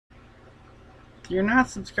If you're not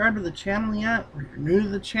subscribed to the channel yet, or you're new to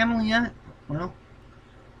the channel yet, well,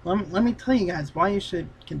 let me tell you guys why you should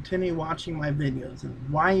continue watching my videos and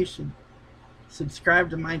why you should subscribe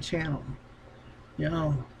to my channel. You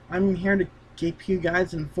know, I'm here to keep you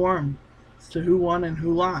guys informed as to who won and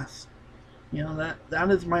who lost. You know,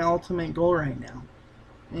 that is my ultimate goal right now.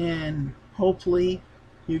 And hopefully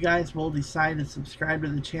you guys will decide to subscribe to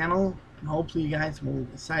the channel, and hopefully you guys will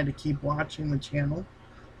decide to keep watching the channel.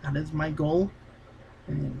 That is my goal.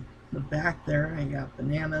 And in the back there I got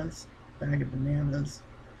bananas, bag of bananas,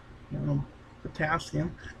 you know,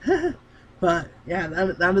 potassium. But yeah,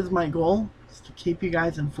 that is my goal, is to keep you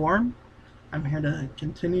guys informed. I'm here to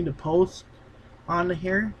continue to post on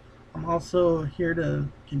here. I'm also here to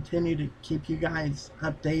continue to keep you guys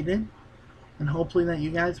updated, and hopefully that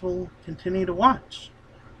you guys will continue to watch.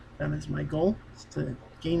 That is my goal, is to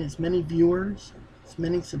gain as many viewers, as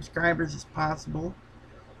many subscribers as possible.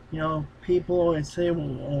 You know, people always say,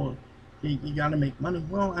 well, you got to make money.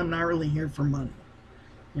 Well, I'm not really here for money.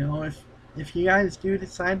 You know, if you guys do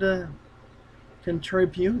decide to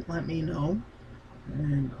contribute, let me know,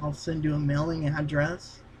 and I'll send you a mailing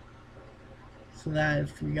address, so that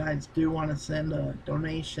if you guys do want to send a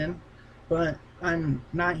donation. But I'm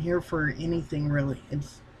not here for anything really.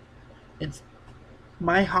 It's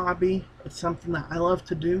my hobby. It's something that I love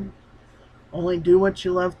to do. Only do what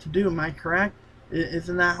you love to do. Am I correct?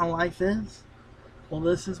 Isn't that how life is? Well,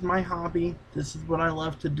 this is my hobby. This is what I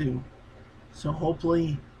love to do. So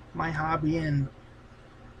hopefully my hobby and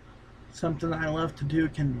something that I love to do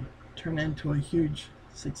can turn into a huge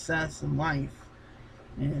success in life.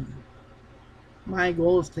 And my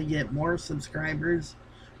goal is to get more subscribers,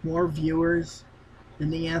 more viewers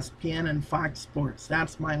than ESPN and Fox Sports.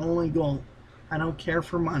 That's my only goal. I don't care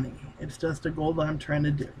for money. It's just a goal that I'm trying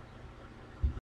to do.